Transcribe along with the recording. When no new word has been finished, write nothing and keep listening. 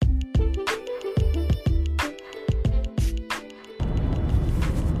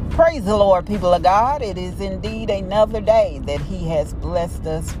Praise the Lord, people of God. It is indeed another day that he has blessed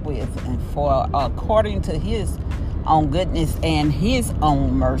us with. And for according to his own goodness and his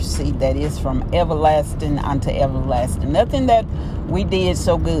own mercy, that is from everlasting unto everlasting. Nothing that we did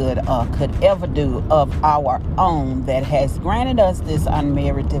so good could ever do of our own that has granted us this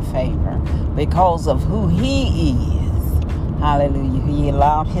unmerited favor because of who he is. Hallelujah. He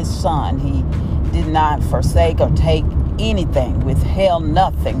allowed his son. He did not forsake or take anything, withheld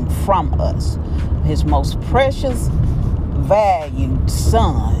nothing from us. His most precious, valued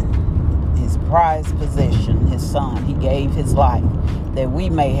son, his prized possession, his son. He gave his life that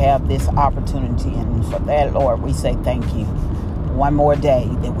we may have this opportunity. And for that, Lord, we say thank you. One more day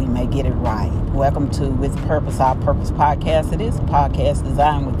that we may get it right. Welcome to With Purpose, Our Purpose podcast. It is a podcast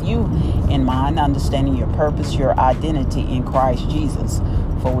designed with you in mind, understanding your purpose, your identity in Christ Jesus.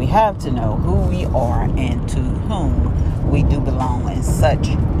 For we have to know who we are and to whom we do belong in such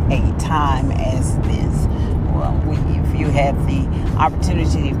a time as this. Well, if you had the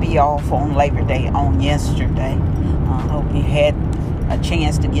opportunity to be off on Labor Day on yesterday, I hope you had a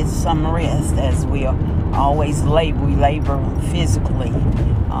chance to get some rest, as we are always labor. We labor physically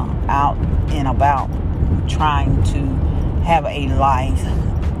out and about, trying to have a life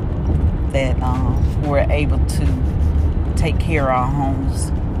that we're able to take care of our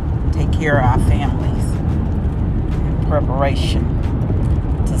homes, take care of our families, in preparation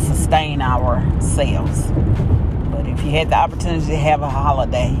to sustain ourselves. But if you had the opportunity to have a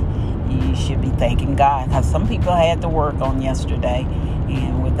holiday, you should be thanking God, because some people had to work on yesterday,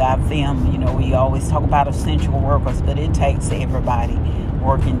 and without them, we always talk about essential workers, but it takes everybody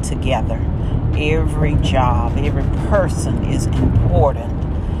working together. Every job, every person is important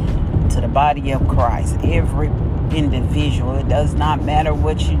to the body of Christ. Every individual. It does not matter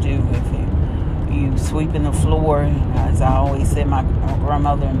what you do. If you sweeping the floor, as I always said, my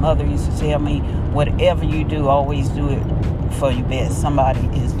grandmother and mother used to tell me, whatever you do, always do it for your best. Somebody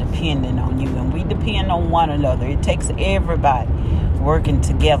is depending on you, and we depend on one another. It takes everybody working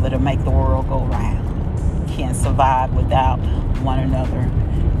together to make the world go round. Can't survive without one another.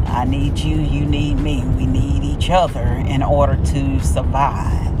 I need you, you need me. We need each other in order to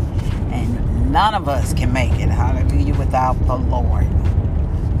survive. And none of us can make it, hallelujah, without the Lord.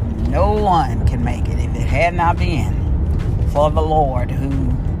 No one can make it if it had not been for the Lord who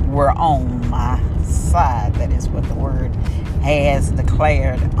were on my side. That is what the word has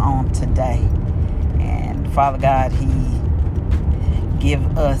declared on today. And Father God, he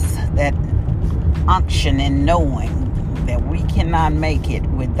give us that unction in knowing that we cannot make it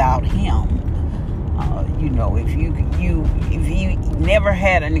without him. If you never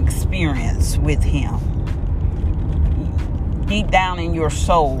had an experience with him, deep down in your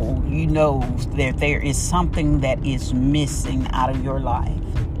soul, you know that there is something that is missing out of your life.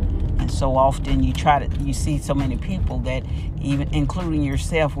 And so often you see so many people that, even including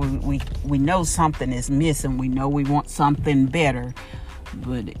yourself, we know something is missing. We know we want something better.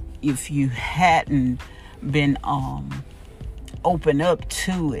 But if you hadn't been open up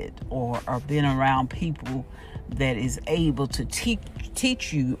to it, or been around people that is able to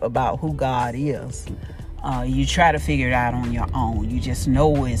teach you about who God is, you try to figure it out on your own. You just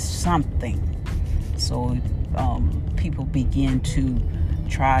know it's something. So people begin to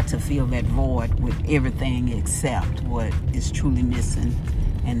try to fill that void with everything except what is truly missing,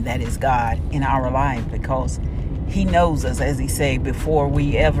 and that is God in our life, because he knows us, as he said, before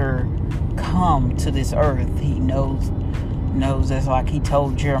we ever come to this earth. He knows us, like he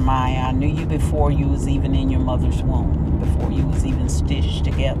told Jeremiah, I knew you before you was even in your mother's womb, before you was even stitched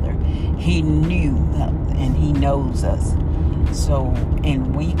together. He knew, and he knows us. So,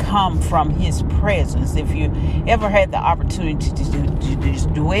 and we come from his presence. If you ever had the opportunity to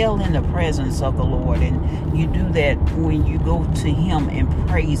just dwell in the presence of the Lord, and you do that when you go to him in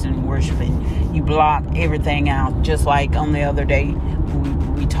praise and worship, and you block everything out, just like on the other day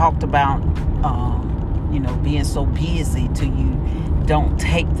we talked about being so busy till you don't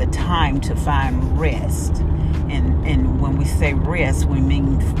take the time to find rest. And when we say rest, we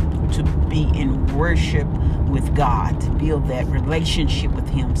mean to be in worship with God, to build that relationship with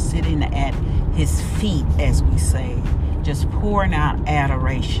him, sitting at his feet, as we say, just pouring out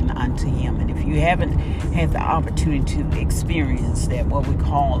adoration unto him. And if you haven't had the opportunity to experience that, what we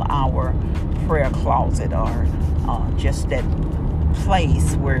call our prayer closet, or just that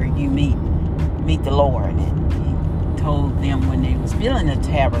place where you meet the Lord. And he told them when they was building the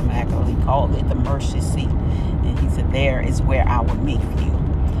tabernacle, he called it the mercy seat. And he said, there is where I will meet you.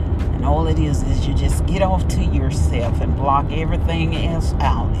 And all it is you just get off to yourself and block everything else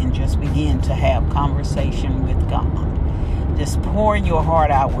out and just begin to have conversation with God. Just pouring your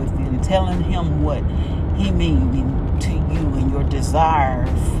heart out with him, telling him what he means to you and your desire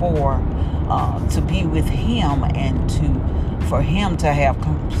for to be with him and for him to have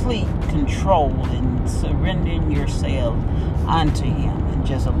complete control and surrendering yourself unto him and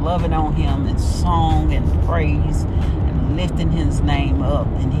just loving on him in song and praise and lifting his name up.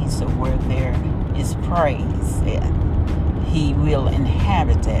 And he said, where there is praise, he will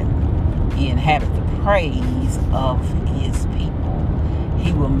inhabit that. He inhabits the praise of his people.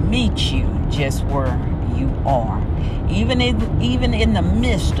 He will meet you just where you are. Even in the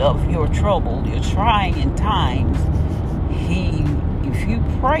midst of your trouble, your trying times, if you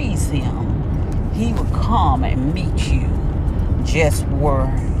praise him, he will come and meet you just where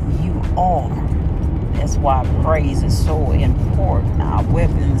you are. That's why praise is so important. Our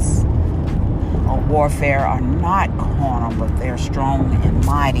weapons of warfare are not carnal, but they're strong and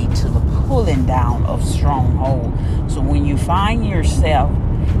mighty to the pulling down of strongholds. So when you find yourself,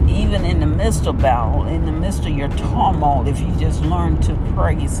 even in the midst of battle, in the midst of your turmoil, if you just learn to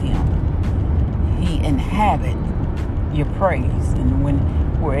praise him, he inhabits your praise. And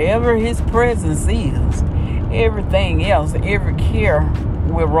wherever his presence is, everything else, every care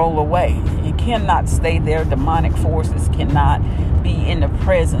will roll away. It cannot stay there. Demonic forces cannot be in the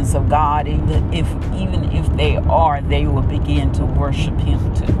presence of God. Even if they are, they will begin to worship him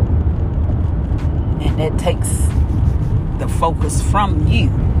too. And that takes the focus from you.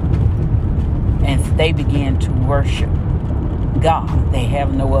 And they begin to worship God. They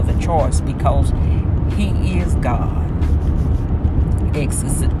have no other choice because he is God.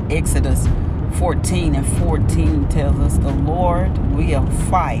 Exodus 14:14 tells us the Lord will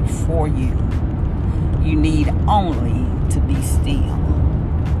fight for you. You need only to be still.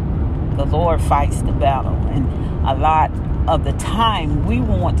 The Lord fights the battle. And a lot of the time we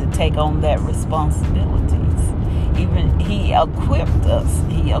want to take on that responsibilities. Even he equipped us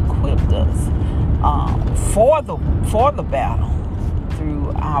for the battle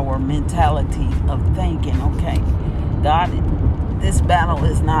through our mentality of thinking, okay, God, this battle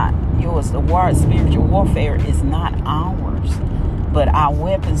is not yours. The spiritual warfare is not ours. But our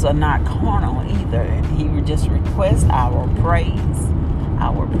weapons are not carnal either. He would just request our praise,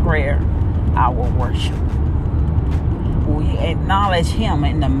 our prayer, our worship. We acknowledge him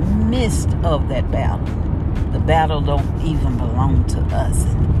in the midst of that battle. The battle don't even belong to us.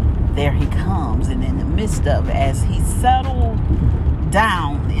 And there he comes. And in the midst of, as he settled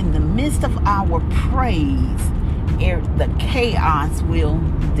down, in the midst of our praise, the chaos will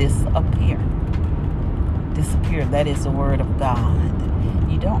disappear. That is the word of God.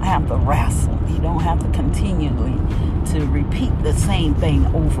 You don't have to wrestle. You don't have to continually to repeat the same thing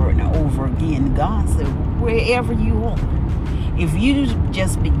over and over again. God said, wherever you are, if you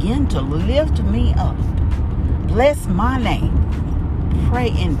just begin to lift me up, bless my name, pray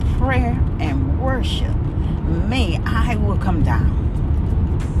in prayer and worship me, I will come down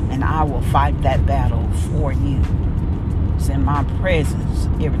and I will fight that battle for you. It's in my presence.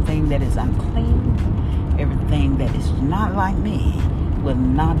 Everything that is unclean, everything that is not like me will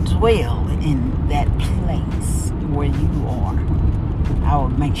not dwell in that place where you are. I will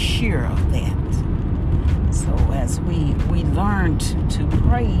make sure of that. So as we learn to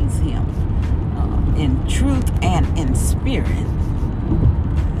praise him in truth and in spirit,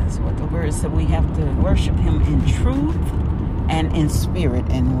 that's what the word said. We have to worship him in truth and in spirit.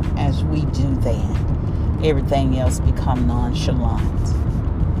 And as we do that, everything else becomes nonchalant.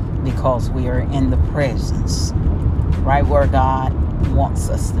 Because we are in the presence, right where God wants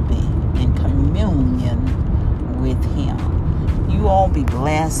us to be, in communion with him. You all be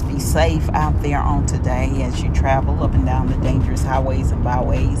blessed, be safe out there on today as you travel up and down the dangerous highways and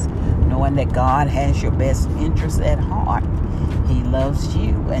byways, knowing that God has your best interests at heart. He loves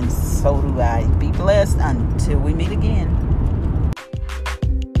you, and so do I. Be blessed until we meet again.